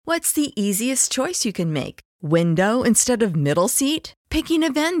What's the easiest choice you can make? Window instead of middle seat? Picking a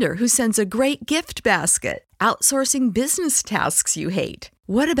vendor who sends a great gift basket? Outsourcing business tasks you hate?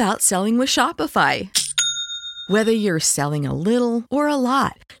 What about selling with Shopify? Whether you're selling a little or a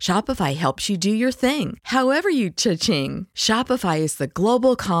lot, Shopify helps you do your thing, however you cha-ching. Shopify is the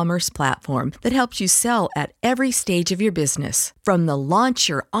global commerce platform that helps you sell at every stage of your business. From the launch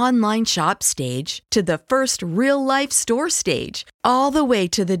your online shop stage to the first real-life store stage, all the way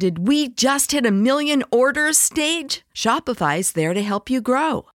to the did we just hit a million orders stage. Shopify's there to help you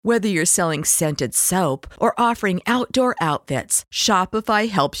grow. Whether you're selling scented soap or offering outdoor outfits, Shopify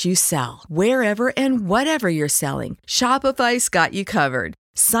helps you sell. Wherever and whatever you're selling, Shopify's got you covered.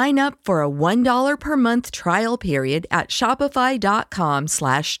 Sign up for a $1 per month trial period at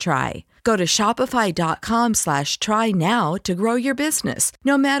shopify.com/try. Go to shopify.com/try now to grow your business,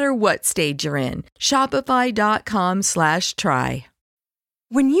 no matter what stage you're in. Shopify.com/try.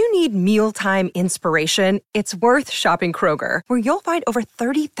 When you need mealtime inspiration, it's worth shopping Kroger, where you'll find over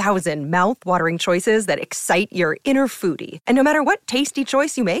 30,000 mouth-watering choices that excite your inner foodie. And no matter what tasty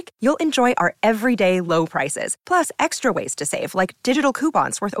choice you make, you'll enjoy our everyday low prices, plus extra ways to save, like digital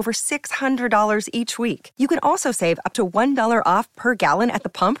coupons worth over $600 each week. You can also save up to $1 off per gallon at the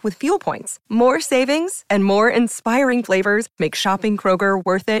pump with fuel points. More savings and more inspiring flavors make shopping Kroger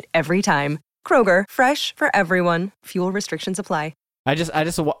worth it every time. Kroger, fresh for everyone. Fuel restrictions apply. I just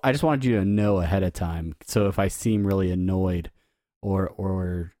wanted you to know ahead of time. So if I seem really annoyed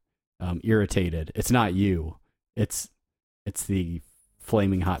or irritated, it's not you. It's the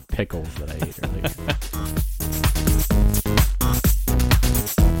flaming hot pickles that I ate earlier.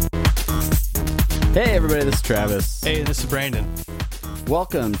 Hey everybody, this is Travis. Hey, this is Brandon.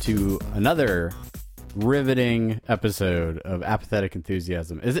 Welcome to another riveting episode of Apathetic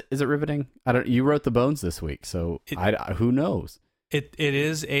Enthusiasm. Is it riveting? I don't. You wrote the bones this week, so who knows? It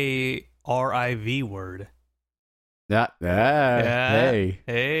is a RIV word. Yeah.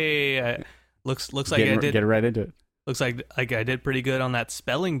 Hey. Looks like I did. Get right into it. Looks like I did pretty good on that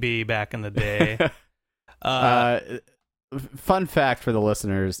spelling bee back in the day. Fun fact for the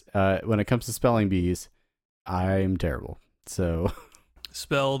listeners: when it comes to spelling bees, I'm terrible. So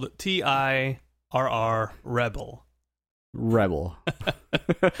spelled TIRR rebel. Rebel.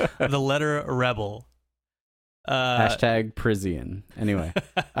 The letter rebel. Hashtag Prisian. Anyway,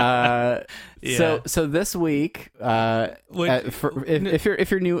 yeah. So this week, if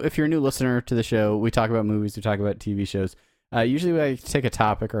you're a new listener to the show, we talk about movies, we talk about TV shows. Usually, we take a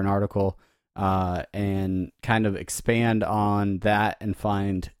topic or an article and kind of expand on that and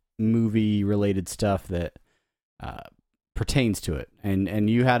find movie related stuff that pertains to it. And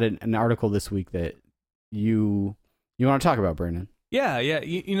you had an article this week that you want to talk about, Brandon. Yeah.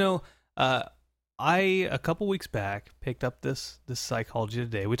 I, a couple weeks back, picked up this Psychology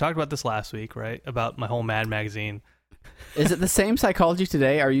Today. We talked about this last week, right? About my whole Mad magazine. Is it the same Psychology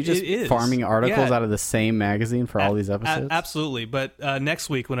Today? Are you just farming articles out of the same magazine for all these episodes? Absolutely. But next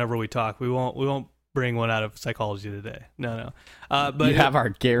week, whenever we talk, we won't bring one out of Psychology Today. No. But you have our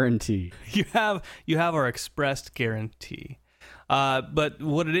guarantee. You have our expressed guarantee. But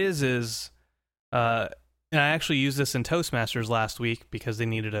what it is and I actually used this in Toastmasters last week because they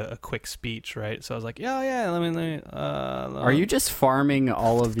needed a quick speech, right? So I was like, yeah, let me. Are you just farming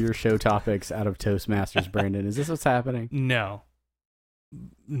all of your show topics out of Toastmasters, Brandon? Is this what's happening? No.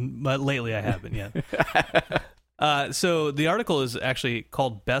 But lately I haven't yet. So the article is actually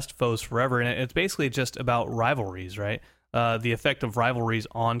called Best Foes Forever, and it's basically just about rivalries, right? The effect of rivalries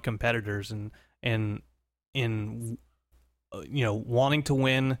on competitors and in wanting to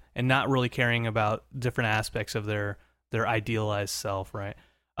win and not really caring about different aspects of their idealized self, right?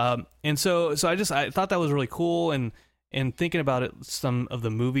 And so I thought that was really cool, and thinking about it, some of the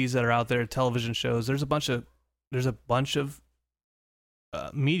movies that are out there, television shows, there's a bunch of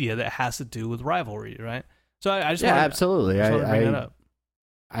media that has to do with rivalry, right? So I just absolutely. I bring that up.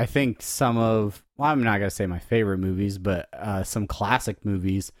 I think I'm not gonna say my favorite movies, but some classic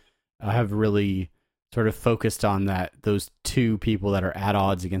movies have really sort of focused on those two people that are at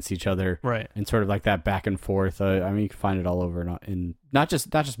odds against each other, right? And sort of like that back and forth. I mean, you can find it all over in not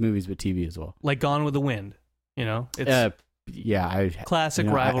just movies, but TV as well. Like Gone with the Wind, it's classic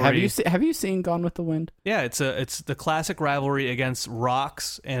rivalry. Have you seen Gone with the Wind? Yeah, it's the classic rivalry against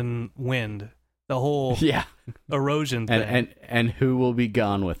rocks and wind. The whole erosion thing, and who will be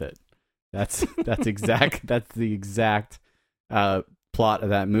gone with it? That's the exact plot of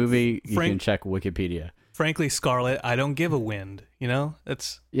that movie. You can check Wikipedia. Frankly, Scarlett, I don't give a wind.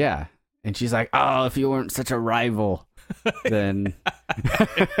 It's and she's like, oh, if you weren't such a rival, then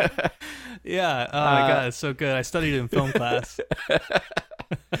yeah. Oh my god, it's so good. I studied it in film class.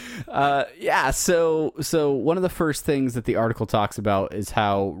 Yeah. So one of the first things that the article talks about is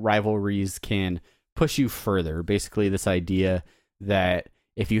how rivalries can push you further. Basically, this idea that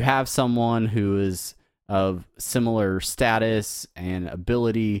if you have someone who is of similar status and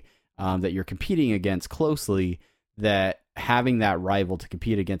ability that you're competing against closely, that having that rival to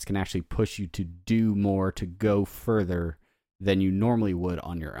compete against can actually push you to do more, to go further than you normally would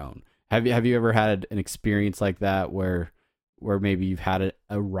on your own. Have you ever had an experience like that where maybe you've had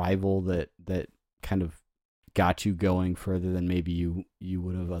a rival that kind of got you going further than maybe you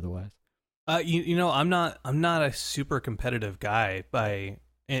would have otherwise? I'm not a super competitive guy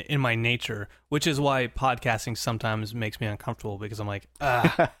in my nature, which is why podcasting sometimes makes me uncomfortable, because I'm like,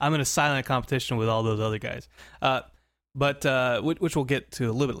 I'm in a silent competition with all those other guys. But which we'll get to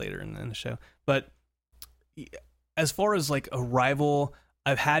a little bit later in the show. But as far as like a rival,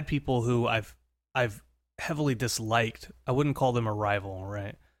 I've had people who I've heavily disliked. I wouldn't call them a rival,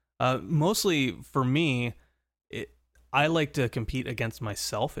 right? Mostly for me, I like to compete against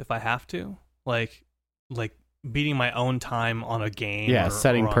myself if I have to, like beating my own time on a game. Yeah,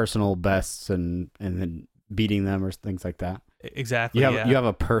 setting personal bests and then beating them or things like that. Exactly. You have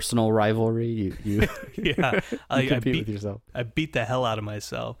a personal rivalry. You yeah. you compete with yourself. I beat the hell out of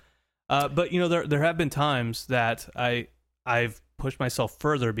myself. But there have been times that I've pushed myself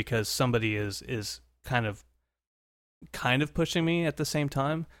further because somebody is kind of pushing me at the same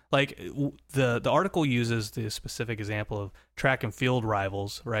time. Like the article uses the specific example of track and field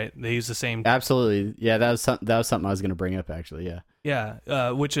rivals, right? They use the same. Absolutely. Yeah, that was something I was going to bring up actually. Yeah. Yeah.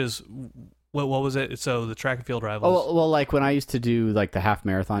 Which is what was it? So the track and field rivals. Oh, well, like when I used to do like the half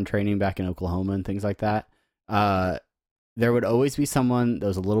marathon training back in Oklahoma and things like that, there would always be someone that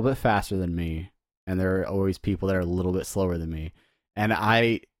was a little bit faster than me, and there are always people that are a little bit slower than me. And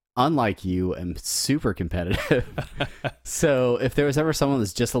I, unlike you, am super competitive. So if there was ever someone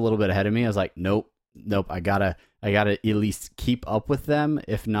that's just a little bit ahead of me, I was like, nope, I gotta at least keep up with them,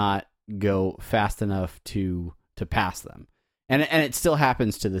 if not go fast enough to pass them. And it still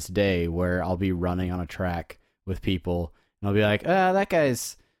happens to this day where I'll be running on a track with people and I'll be like, that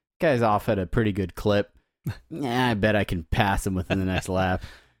guy's off at a pretty good clip. Yeah, I bet I can pass him within the next lap.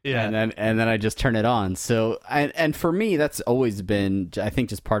 Yeah. And then I just turn it on. So and for me, that's always been, I think,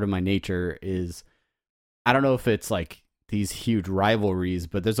 just part of my nature is, I don't know if it's like these huge rivalries,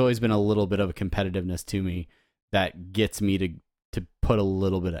 but there's always been a little bit of a competitiveness to me that gets me to put a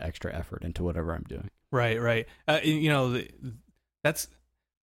little bit of extra effort into whatever I'm doing. Right.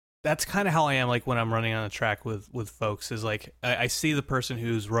 That's kind of how I am. Like when I'm running on a track with folks, is like I see the person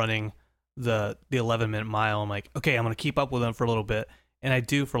who's running the 11-minute mile. I'm like, okay, I'm gonna keep up with them for a little bit, and I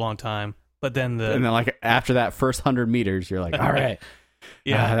do for a long time. But then like after that first 100 meters, you're like, all right,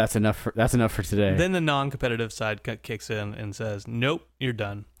 yeah, that's enough for today. Then the non-competitive side kicks in and says, nope, you're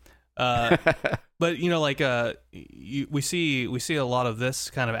done. But we see a lot of this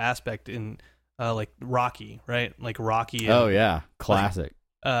kind of aspect in like Rocky, right? Like Rocky. Oh yeah, classic.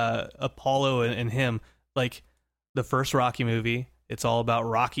 Apollo and him, like the first Rocky movie. It's all about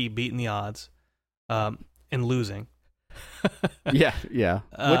Rocky beating the odds, and losing. yeah.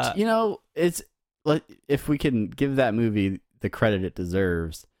 Which it's like, if we can give that movie the credit it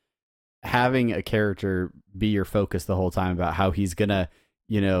deserves, having a character be your focus the whole time about how he's gonna,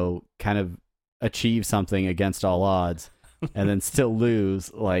 kind of achieve something against all odds, and then still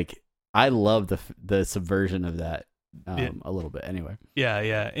lose. Like, I love the subversion of that a little bit. Anyway.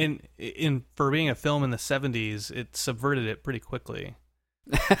 Yeah. And for being a film in the 70s, it subverted it pretty quickly.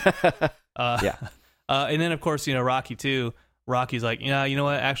 Yeah. And then of course, Rocky 2. Rocky's like, yeah, you know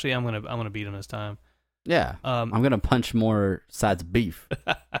what? Actually, I'm gonna beat him this time. Yeah. I'm gonna punch more sides of beef.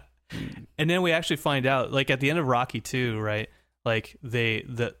 And then we actually find out, like at the end of Rocky 2, right? Like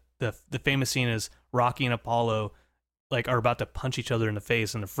the famous scene is Rocky and Apollo like are about to punch each other in the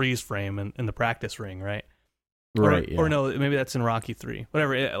face in the freeze frame in the practice ring, right? Right. Or no, maybe that's in Rocky 3.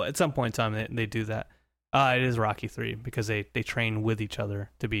 Whatever. At some point in time, they do that. It is Rocky 3 because they train with each other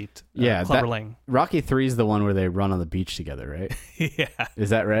to beat Clubber Lang. Rocky 3 is the one where they run on the beach together, right? Yeah.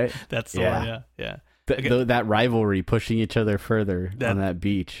 Is that right? That's the one, yeah. That rivalry, pushing each other further on that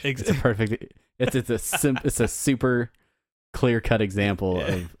beach. It's a perfect. It's a super clear-cut example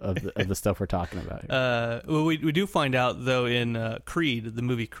of the stuff we're talking about here. Well, we do find out though in Creed, the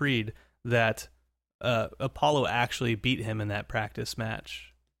movie Creed, that Apollo actually beat him in that practice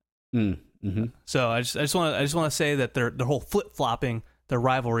match. Mm-hmm. So I just want to say that their whole flip-flopping, their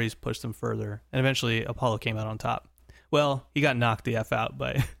rivalries pushed them further, and eventually Apollo came out on top. Well, he got knocked the F out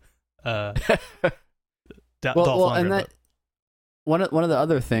by Dolph Lundgren. And that one of the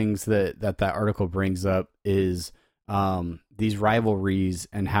other things that article brings up is the these rivalries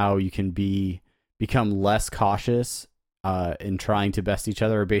and how you can become less cautious in trying to best each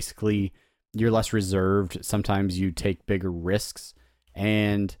other. Or basically, you're less reserved. Sometimes you take bigger risks,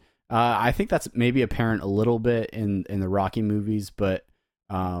 and I think that's maybe apparent a little bit in the Rocky movies, but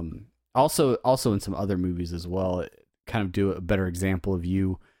also in some other movies as well. It kind of do a better example of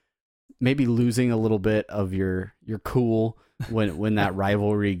you maybe losing a little bit of your cool when that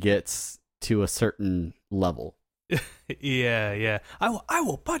rivalry gets to a certain level. Yeah. I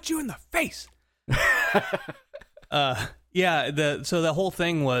will punch you in the face. So the whole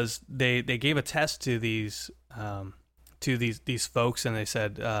thing was they gave a test to these folks, and they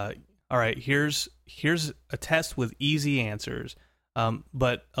said, all right, here's a test with easy answers,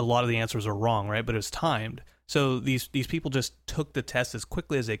 but a lot of the answers are wrong, right? But it's timed. So these people just took the test as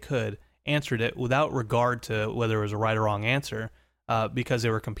quickly as they could, answered it without regard to whether it was a right or wrong answer, because they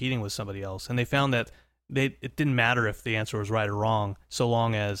were competing with somebody else. And they found that it didn't matter if the answer was right or wrong, so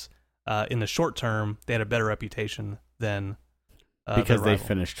long as in the short term they had a better reputation than because they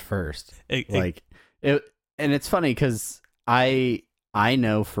finished first. And it's funny because I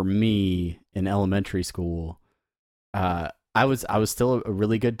know for me in elementary school, I was still a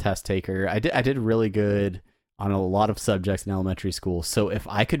really good test taker. I did really good on a lot of subjects in elementary school. So if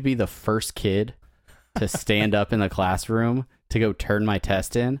I could be the first kid to stand up in the classroom to go turn my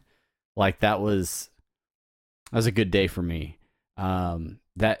test in, like that was a good day for me.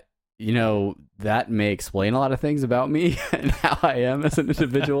 That may explain a lot of things about me and how I am as an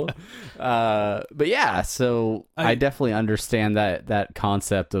individual. But yeah, so I definitely understand that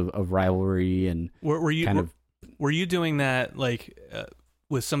concept of rivalry and were you doing that like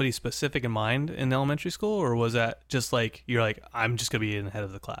with somebody specific in mind in elementary school, or was that just like you're like, I'm just gonna be in the head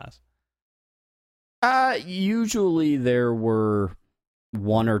of the class? Usually there were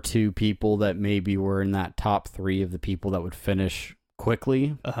one or two people that maybe were in that top 3 of the people that would finish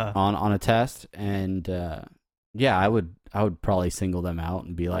quickly on a test, and I would probably single them out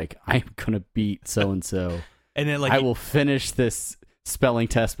and be like, I'm gonna beat so and so, and then like I will finish this spelling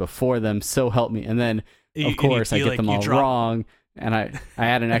test before them, so help me. And then of course I get them all wrong, and I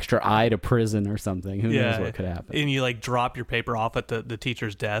add an extra I to prison or something. Who knows what could happen? And you like drop your paper off at the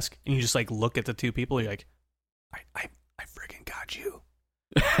teacher's desk, and you just like look at the two people. You're like, I freaking got you.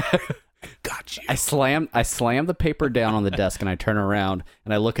 Got you. I slam the paper down on the desk, and I turn around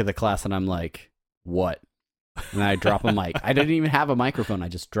and I look at the class, and I'm like, what? And I drop a mic. I didn't even have a microphone. I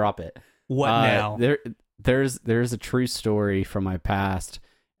just drop it. What now? There's a true story from my past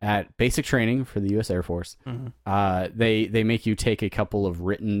at basic training for the U.S. Air Force. Mm-hmm. They make you take a couple of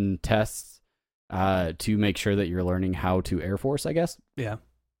written tests to make sure that you're learning how to Air Force, I guess. Yeah.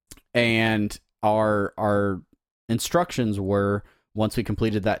 And our instructions were, once we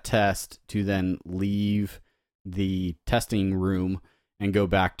completed that test, to then leave the testing room and go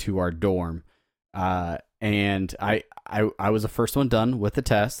back to our dorm. And I was the first one done with the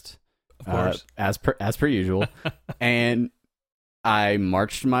test, of course, as per usual. And I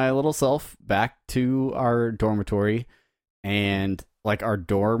marched my little self back to our dormitory, and like our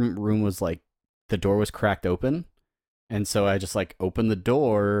dorm room was like, the door was cracked open. And so I just like opened the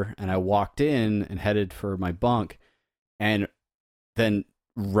door and I walked in and headed for my bunk, and then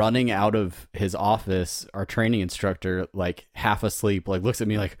running out of his office, our training instructor, like half asleep, like looks at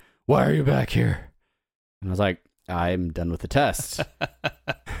me like, why are you back here? And I was like, I'm done with the test.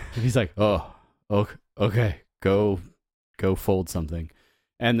 He's like, oh, okay, go fold something.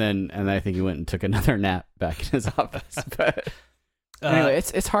 And then I think he went and took another nap back in his office. But anyway,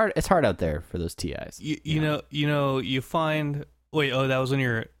 it's hard out there for those TIs. You find,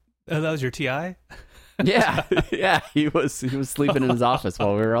 that was your TI? Yeah, he was sleeping in his office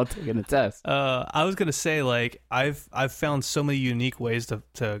while we were all taking a test. I was gonna say, like, I've found so many unique ways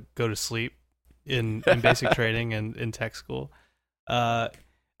to go to sleep in basic training and in tech school. I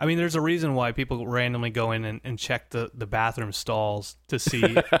mean, there's a reason why people randomly go in and check the bathroom stalls to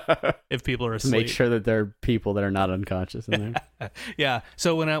see if people are asleep. Make sure that there are people that are not unconscious in there. Yeah.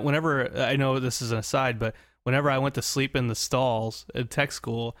 So whenever I know this is an aside, but whenever I went to sleep in the stalls at tech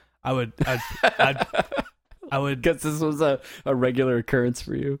school, I would because this was a regular occurrence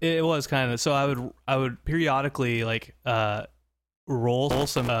for you. It was kind of. So I would periodically like roll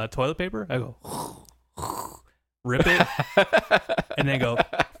some toilet paper. I go rip it and then go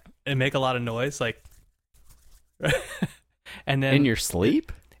and make a lot of noise, like, and then in your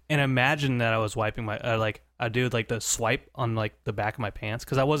sleep, and imagine that I was wiping my I do like the swipe on like the back of my pants,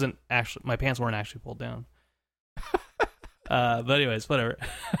 because my pants weren't actually pulled down. But anyways, whatever.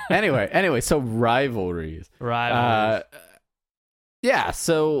 anyway, so rivalries. Yeah.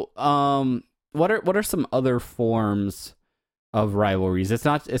 So, what are some other forms rivalries. It's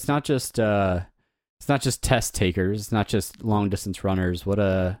not just test takers. It's not just long distance runners. What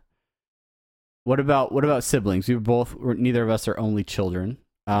about siblings? Neither of us are only children.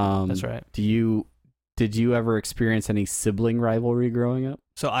 That's right. Did you ever experience any sibling rivalry growing up?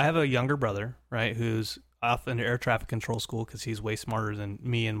 So I have a younger brother, right, who's off in air traffic control school because he's way smarter than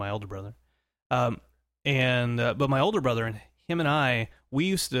me and my older brother. But my older brother and him and I, we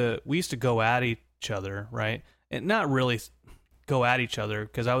used to go at each other, right, and not really go at each other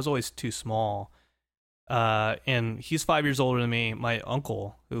because I was always too small. And he's 5 years older than me. My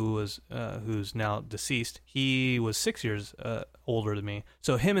uncle, who's now deceased, he was 6 years older than me.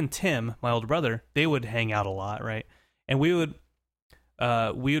 So him and Tim, my older brother, they would hang out a lot, right? And we would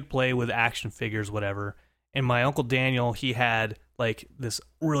play with action figures, whatever. And my uncle Daniel, he had like this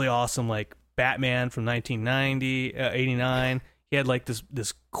really awesome like Batman from 89. He had like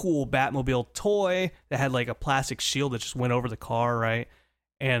this cool Batmobile toy that had like a plastic shield that just went over the car, right?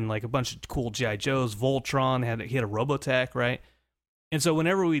 And like a bunch of cool G.I. Joes, Voltron, he had a Robotech, right? And so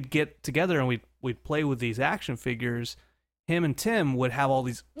whenever we'd get together and we'd play with these action figures, him and Tim would have all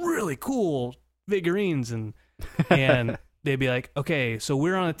these really cool figurines, and they'd be like, okay, so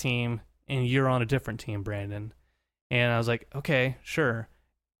we're on a team and you're on a different team, Brandon. And I was like, okay, sure,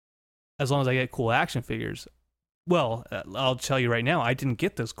 as long as I get cool action figures. Well, I'll tell you right now, I didn't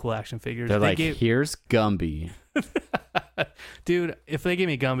get those cool action figures. Here's Gumby. Dude, if they gave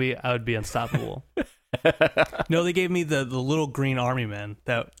me Gumby, I would be unstoppable. No, they gave me the little green army men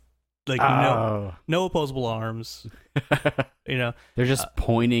that, like, no opposable arms. They're just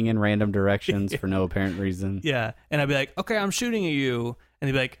pointing in random directions for no apparent reason. Yeah, and I'd be like, okay, I'm shooting at you, and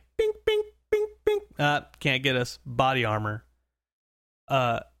they'd be like, bing, bing, bing, bing. Can't get us. Body armor.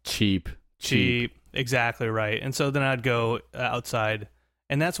 Cheap. Exactly right. And so then I'd go outside,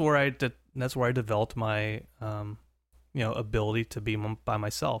 and that's where I developed my ability to be by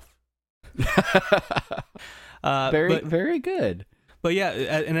myself. Very good. But yeah,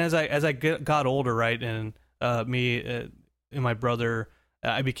 and as I got older, right, and me and my brother,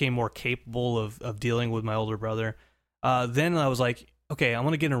 I became more capable of dealing with my older brother. Then I was like, okay, I'm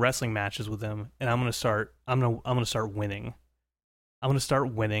gonna get in wrestling matches with him, and I'm gonna start winning.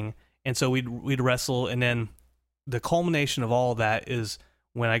 And so we'd wrestle, and then the culmination of all of that is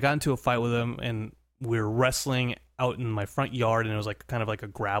when I got into a fight with him, and we were wrestling out in my front yard, and it was like kind of like a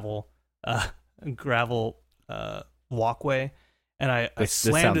gravel walkway, and I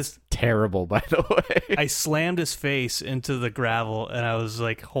slammed his terrible, by the way. I slammed his face into the gravel, and I was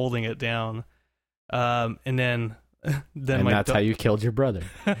like holding it down, and then that's how you killed your brother.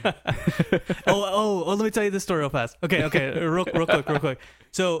 oh, let me tell you this story real fast. Okay, real quick.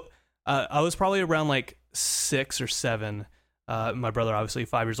 So I was probably around like 6 or 7. My brother, obviously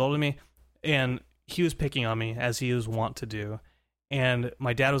 5 years older than me, and he was picking on me as he was wont to do. And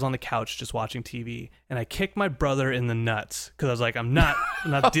my dad was on the couch just watching TV, and I kicked my brother in the nuts because I was like, I'm not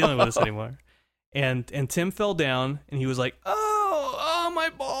dealing with this anymore. And Tim fell down, and he was like, oh my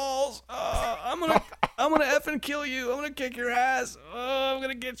balls, I'm gonna effing kill you, I'm gonna kick your ass, I'm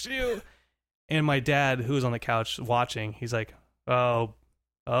gonna get you. And my dad, who was on the couch watching, he's like, oh,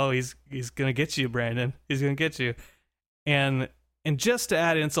 he's gonna get you, Brandon. He's gonna get you. And just to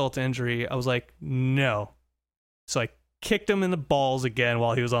add insult to injury, I was like, no. So I kicked him in the balls again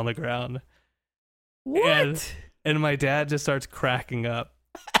while he was on the ground. What? And my dad just starts cracking up.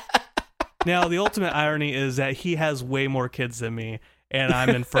 Now, the ultimate irony is that he has way more kids than me, and I'm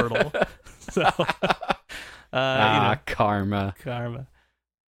infertile. So, karma.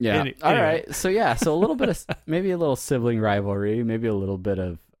 Yeah. Anyway. All right. So a little bit of maybe a little sibling rivalry, maybe a little bit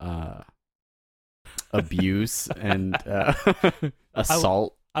of abuse and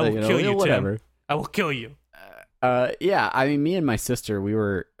assault. I will kill you, whatever. Tim. I will kill you. Yeah. I mean, me and my sister, we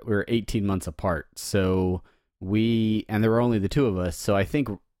were 18 months apart, so and there were only the two of us. So I think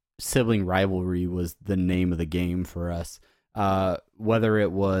sibling rivalry was the name of the game for us. Whether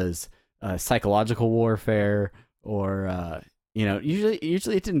it was psychological warfare or usually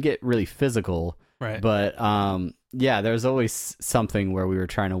it didn't get really physical, right? But there's always something where we were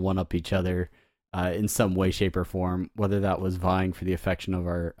trying to one up each other in some way, shape, or form. Whether that was vying for the affection of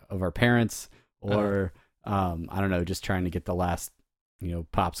our parents, or I don't know, just trying to get the last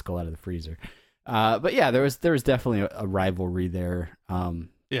popsicle out of the freezer. But yeah, there was definitely a rivalry there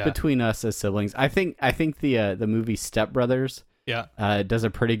between us as siblings. I think the movie Step Brothers does a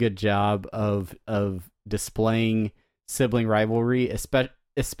pretty good job of displaying sibling rivalry,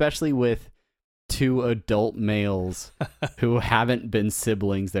 especially with two adult males who haven't been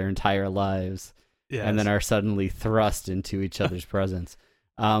siblings their entire lives, and then are suddenly thrust into each other's presence.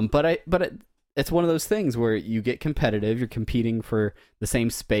 But it's one of those things where you get competitive. You're competing for the same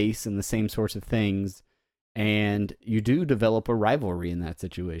space and the same sorts of things, and you do develop a rivalry in that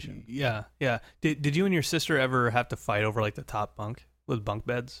situation. Yeah. Did you and your sister ever have to fight over like the top bunk with bunk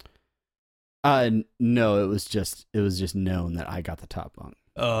beds? No, it was just known that I got the top bunk.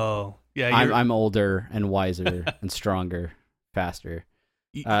 Oh, yeah. I'm older and wiser and stronger, faster.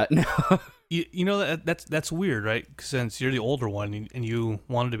 No. You know that's weird, right? Since you're the older one and you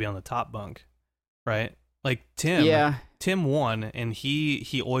wanted to be on the top bunk, right? Like Tim. Yeah. Tim won, and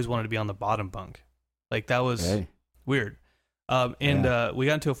he always wanted to be on the bottom bunk. Like that was weird. We got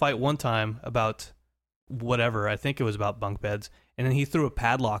into a fight one time about whatever. I think it was about bunk beds, and then he threw a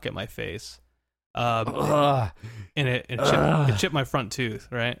padlock at my face. And it chipped my front tooth,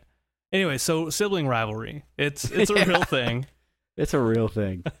 right? Anyway, so sibling rivalry. It's a real thing. It's a real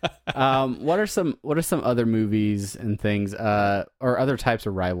thing. What are some other movies and things or other types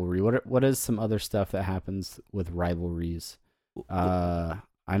of rivalry? What is some other stuff that happens with rivalries?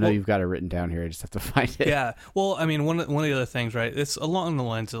 I know you've got it written down here. I just have to find it. Yeah. Well, I mean, one of the other things, right? It's along the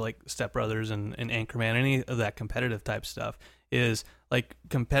lines of like Step Brothers and Anchorman, any of that competitive type stuff. Is like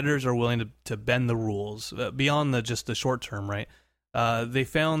competitors are willing to bend the rules beyond just the short term, right? They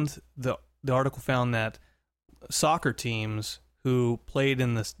found the article found that soccer teams who played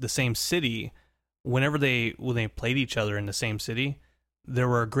in the same city, when they played each other in the same city, there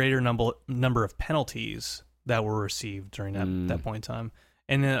were a greater number of penalties that were received during that point in time.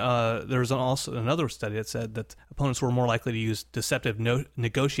 And then there was also another study that said that opponents were more likely to use deceptive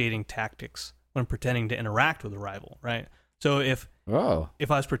negotiating tactics when pretending to interact with a rival, right? So if I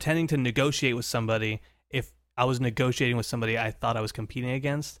was pretending to negotiate with somebody, if I was negotiating with somebody I thought I was competing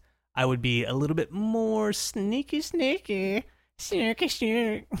against, I would be a little bit more sneaky. You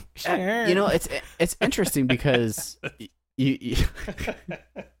know, it's interesting because you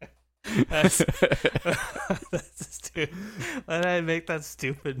that's stupid. Why did I make that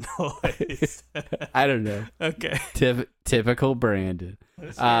stupid noise? I don't know. Okay. Typical Brandon.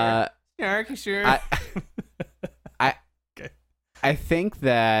 Sure. I think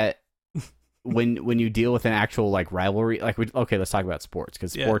that when you deal with an actual like rivalry, like let's talk about sports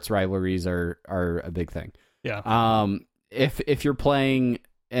because sports rivalries are a big thing. Yeah. If you're playing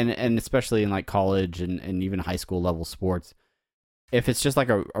and especially in like college and even high school level sports, if it's just like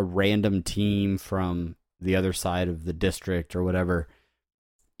a random team from the other side of the district or whatever,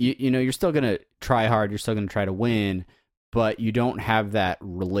 you know, you're still gonna try hard, you're still gonna try to win, but you don't have that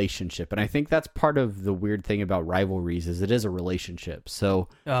relationship. And I think that's part of the weird thing about rivalries is it is a relationship. So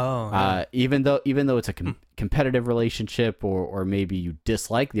even though it's a competitive relationship or maybe you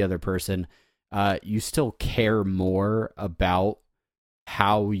dislike the other person, you still care more about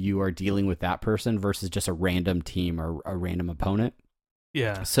how you are dealing with that person versus just a random team or a random opponent.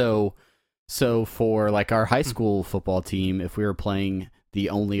 Yeah. So for like our high school football team, if we were playing the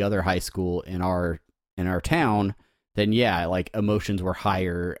only other high school in our town, then yeah, like emotions were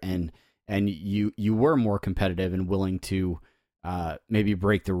higher and you were more competitive and willing to maybe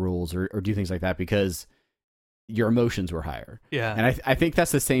break the rules or do things like that because your emotions were higher. Yeah. And I think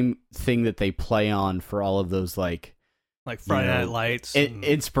that's the same thing that they play on for all of those like Friday Night Lights,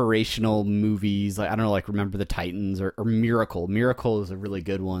 inspirational movies. Like I don't know, like Remember the Titans or Miracle. Miracle is a really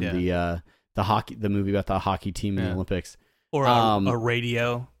good one. Yeah. The movie about the hockey team in the Olympics, or a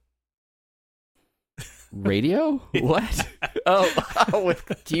Radio. Radio? What?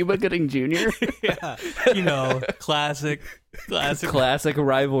 With Cuba Gooding Jr. Yeah, you know, classic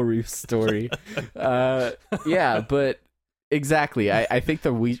rivalry story. Yeah, but exactly. I think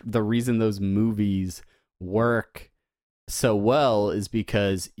the reason those movies work so well is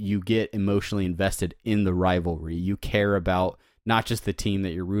because you get emotionally invested in the rivalry. You care about not just the team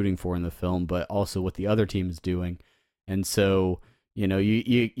that you're rooting for in the film, but also what the other team is doing. And so, you know,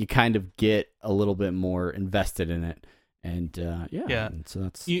 you kind of get a little bit more invested in it. And and so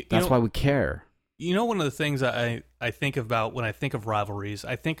that's why we care. You know, one of the things I think about when I think of rivalries,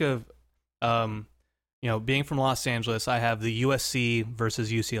 I think of being from Los Angeles, I have the USC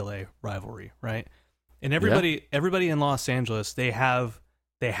versus UCLA rivalry, right? And everybody in Los Angeles, they have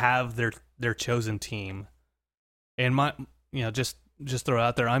their chosen team. And just throw it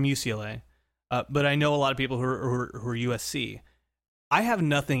out there, I'm UCLA, but I know a lot of people who are USC. I have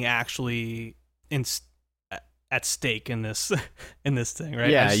nothing actually at stake in this thing,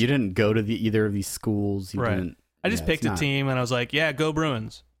 right? Yeah, you didn't go to either of these schools. You didn't. I just picked a team, and I was like, yeah, go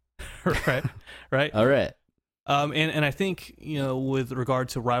Bruins, right? Right. All right. And I think with regard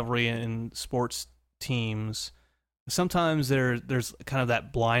to rivalry in sports teams, sometimes there's kind of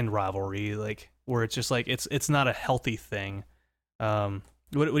that blind rivalry, like where it's just like it's not a healthy thing.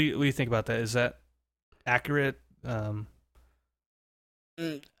 What do you think about that? Is that accurate?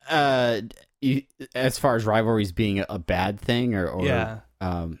 As far as rivalries being a bad thing, or yeah,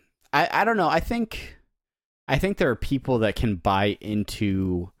 I don't know. I think there are people that can buy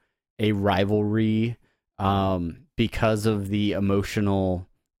into a rivalry because of the emotional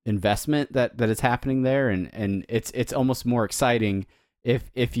investment that is happening there, and it's almost more exciting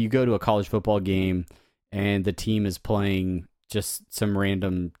if you go to a college football game and the team is playing just some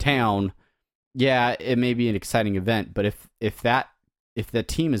random town. Yeah, it may be an exciting event, but if the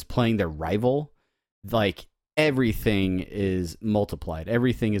team is playing their rival, like, everything is multiplied.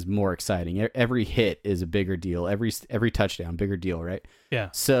 Everything is more exciting. Every hit is a bigger deal. Every touchdown, bigger deal, right? Yeah.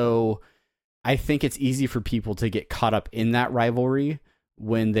 So I think it's easy for people to get caught up in that rivalry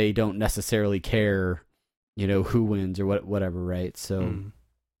when they don't necessarily care, who wins or whatever, right? So,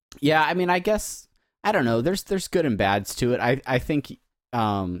 yeah, I mean, I guess, I don't know. There's good and bads to it. I think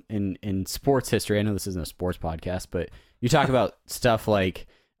in sports history, I know this isn't a sports podcast, but you talk about stuff like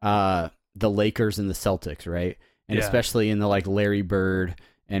the Lakers and the Celtics, right? And especially in the like Larry Bird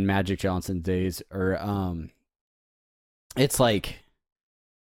and Magic Johnson days, or it's like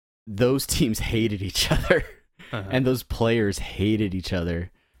those teams hated each other and those players hated each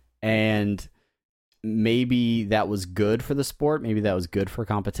other, and maybe that was good for the sport, maybe that was good for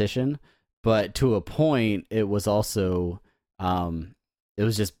competition, but to a point it was also it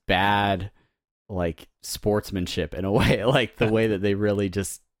was just bad, like, sportsmanship in a way, like the way that they really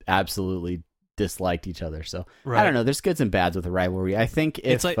just absolutely disliked each other. So I don't know, there's goods and bads with a rivalry. I think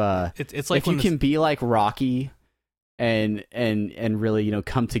if it's like if you can be like Rocky and really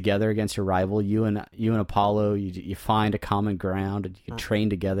come together against your rival, you and Apollo, you find a common ground and you can train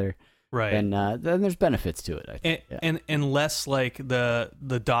together, right? And then there's benefits to it, I think. And less like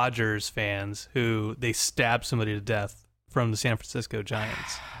the Dodgers fans who they stab somebody to death from the San Francisco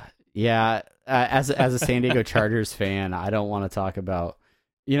Giants. Yeah, as a San Diego Chargers fan, I don't want to talk about.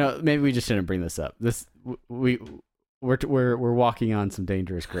 Maybe we just shouldn't bring this up. We're walking on some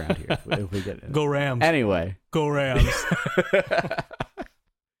dangerous ground here if we get Go Rams. Anyway, go Rams.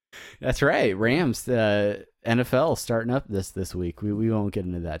 That's right. Rams, NFL starting up this week. We won't get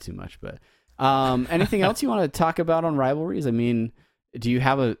into that too much, but anything else you want to talk about on rivalries? I mean, do you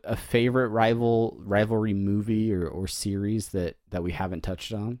have a favorite rivalry movie or series that we haven't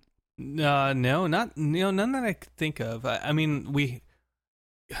touched on? No, none that I could think of. I mean,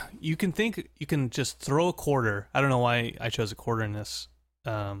 you can just throw a quarter. I don't know why I chose a quarter in this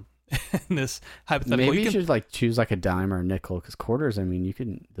in this hypothetical. Maybe you should choose like a dime or a nickel, because quarters, I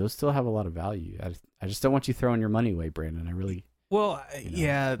mean, those still have a lot of value. I just don't want you throwing your money away, Brandon. I really,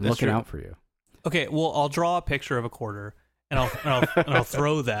 yeah, I'm looking out for you. Okay, well, I'll draw a picture of a quarter and I'll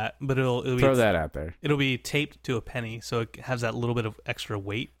throw that, but it'll throw that out there. It'll be taped to a penny, so it has that little bit of extra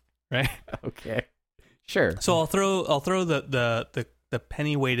weight, right? Okay, sure. So I'll throw the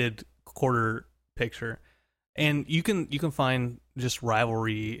penny weighted quarter picture, and you can find just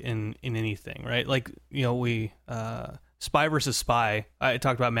rivalry in anything, right? Like, we Spy versus Spy. I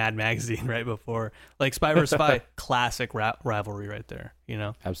talked about Mad Magazine right before. Like, Spy versus Spy, classic rivalry right there.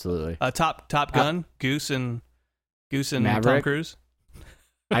 Absolutely. Top Gun, Goose and Maverick, Tom Cruise,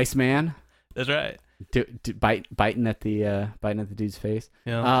 Iceman. That's right. Biting at the dude's face.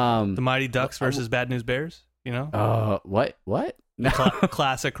 The Mighty Ducks versus Bad News Bears. What? No.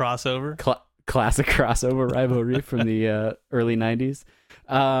 Classic crossover. Classic crossover rivalry from the early 90s.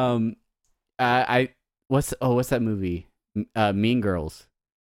 What's that movie? Mean Girls.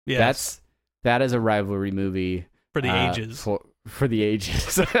 Yes. That is a rivalry movie for the ages. For the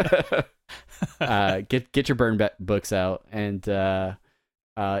ages. Get your burn books out, and yeah.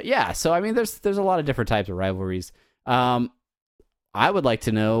 So I mean, there's a lot of different types of rivalries. I would like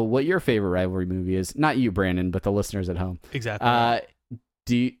to know what your favorite rivalry movie is. Not you, Brandon, but the listeners at home. Exactly.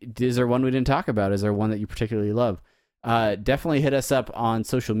 Is there one we didn't talk about? Is there one that you particularly love? Definitely hit us up on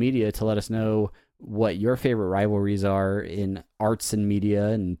social media to let us know what your favorite rivalries are in arts and media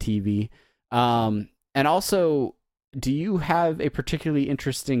and TV. And also, do you have a particularly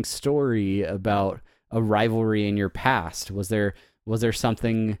interesting story about a rivalry in your past? Was there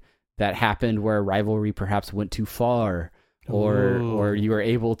something that happened where a rivalry perhaps went too far, or you were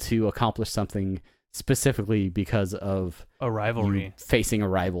able to accomplish something specifically because of a rivalry, facing a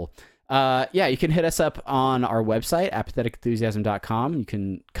rival? Yeah, you can hit us up on our website, apatheticenthusiasm.com. You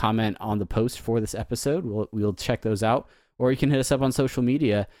can comment on the post for this episode. We'll check those out. Or you can hit us up on social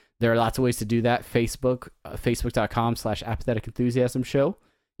media. There are lots of ways to do that. Facebook.com/apatheticenthusiasm show.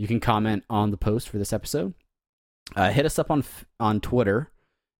 You can comment on the post for this episode. Hit us up on Twitter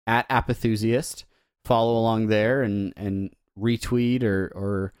 @apathusiast. Follow along there and retweet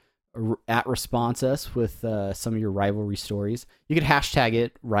or at response us with some of your rivalry stories. You could hashtag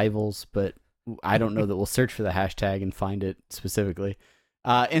it rivals, but I don't know that we'll search for the hashtag and find it specifically.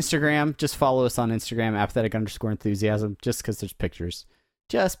 Instagram, just follow us on Instagram, apathetic_enthusiasm, just because there's pictures.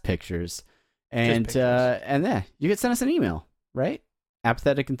 Just pictures. And then you can send us an email, right?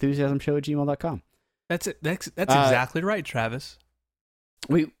 apatheticenthusiasmshow@gmail.com. That's it. That's exactly right, Travis.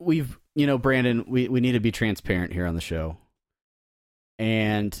 We've Brandon, we need to be transparent here on the show.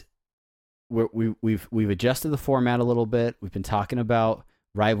 And we've adjusted the format a little bit. We've been talking about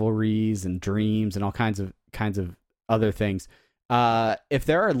rivalries and dreams and all kinds of other things. If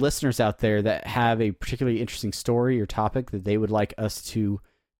there are listeners out there that have a particularly interesting story or topic that they would like us to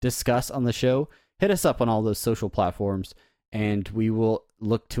discuss on the show, hit us up on all those social platforms, and we will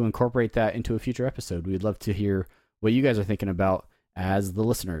look to incorporate that into a future episode. We'd love to hear what you guys are thinking about as the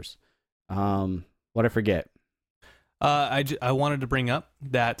listeners. What I forget? I wanted to bring up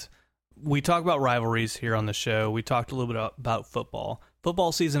that we talk about rivalries here on the show. We talked a little bit about football.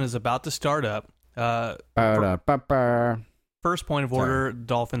 Football season is about to start up. First point of order,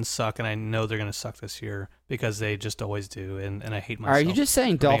 Dolphins suck, and I know they're going to suck this year because they just always do, and I hate myself. Are you just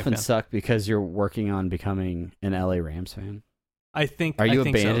saying Dolphins suck because you're working on becoming an LA Rams fan? I think. Are you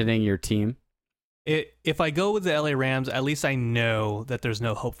abandoning your team? If I go with the LA Rams, at least I know that there's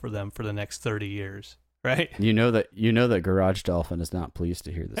no hope for them for the next 30 years, right? You know that Garage Dolphin is not pleased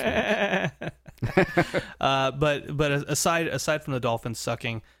to hear this. But aside from the Dolphins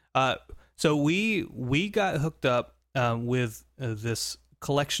sucking, so we got hooked up with this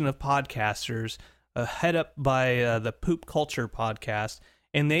collection of podcasters, head up by the Poop Culture podcast,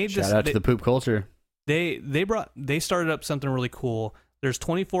 and shout out to the Poop Culture. They started up something really cool. There's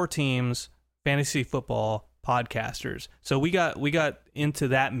 24 teams, fantasy football podcasters. So we got into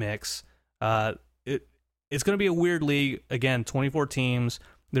that mix. It's going to be a weird league. Again, 24 teams.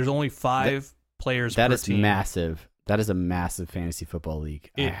 There's only 5 players per team. That is massive. That is a massive fantasy football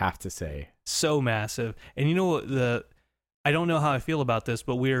league, I have to say. So massive. And you know what? I don't know how I feel about this,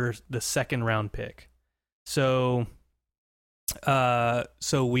 but we're the second round pick. So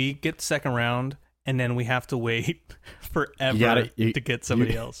we get the second round, and then we have to wait forever to get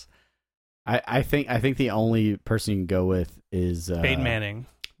somebody else. I think the only person you can go with is Peyton Manning.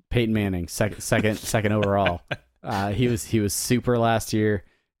 Peyton Manning, second overall. He was super last year,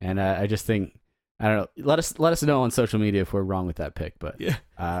 and I just think, I don't know. Let us know on social media if we're wrong with that pick, but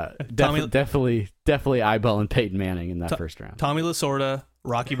definitely eyeballing Peyton Manning in that first round. Tommy Lasorda,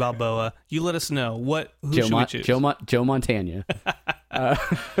 Rocky Balboa. You let us know who should we choose? Joe Montana,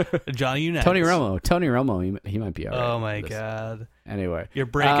 Johnny Unitas, Tony Romo. He might be all right. Oh my god. Anyway, you're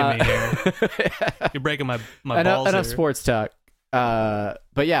breaking me here. You're breaking my balls. Enough sports talk.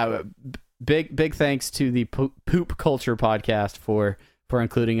 But yeah, big thanks to the Poop Culture podcast for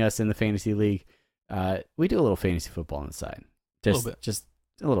including us in the fantasy league. We do a little fantasy football on the side, just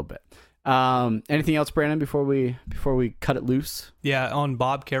a little bit. Anything else, Brandon? Before we cut it loose? Yeah, on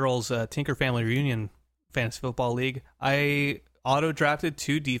Bob Carroll's Tinker Family Reunion fantasy football league, I auto drafted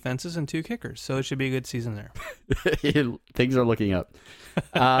 2 defenses and 2 kickers, so it should be a good season there. Things are looking up.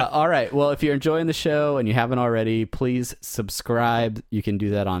 All right. Well, if you're enjoying the show and you haven't already, please subscribe. You can do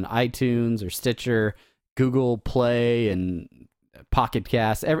that on iTunes or Stitcher, Google Play, and Pocket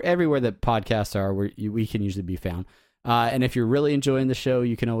Casts, everywhere that podcasts are, we can usually be found. And if you're really enjoying the show,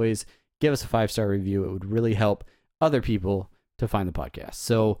 you can always give us a 5-star review. It would really help other people to find the podcast.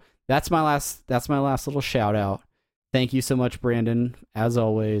 So that's my last little shout out. Thank you so much, Brandon, as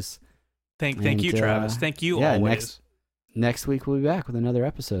always. Thank you, Travis. Thank you always. Next week we'll be back with another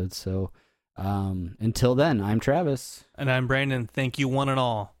episode. So until then, I'm Travis. And I'm Brandon. Thank you one and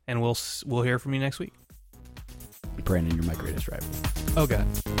all. And we'll hear from you next week. Brandon, you're my greatest rival. Oh God.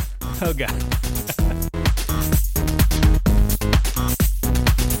 Oh God.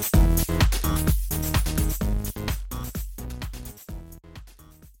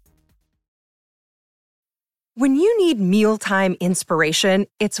 When you need mealtime inspiration,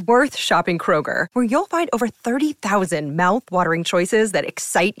 it's worth shopping Kroger, where you'll find over 30,000 mouth-watering choices that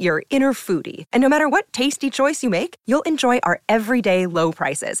excite your inner foodie. And no matter what tasty choice you make, you'll enjoy our everyday low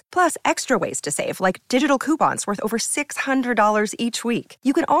prices, plus extra ways to save, like digital coupons worth over $600 each week.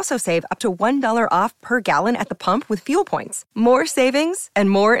 You can also save up to $1 off per gallon at the pump with fuel points. More savings and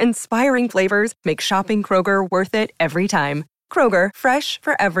more inspiring flavors make shopping Kroger worth it every time. Kroger, fresh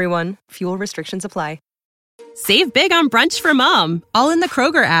for everyone. Fuel restrictions apply. Save big on brunch for mom, all in the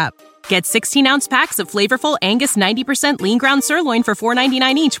Kroger app. Get 16-ounce packs of flavorful Angus 90% lean ground sirloin for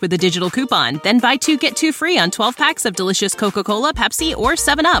 $4.99 each with a digital coupon. Then buy 2, get 2 free on 12 packs of delicious Coca-Cola, Pepsi, or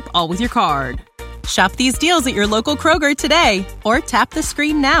 7-Up, all with your card. Shop these deals at your local Kroger today, or tap the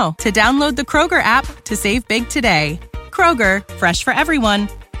screen now to download the Kroger app to save big today. Kroger, fresh for everyone.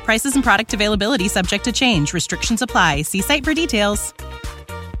 Prices and product availability subject to change. Restrictions apply. See site for details.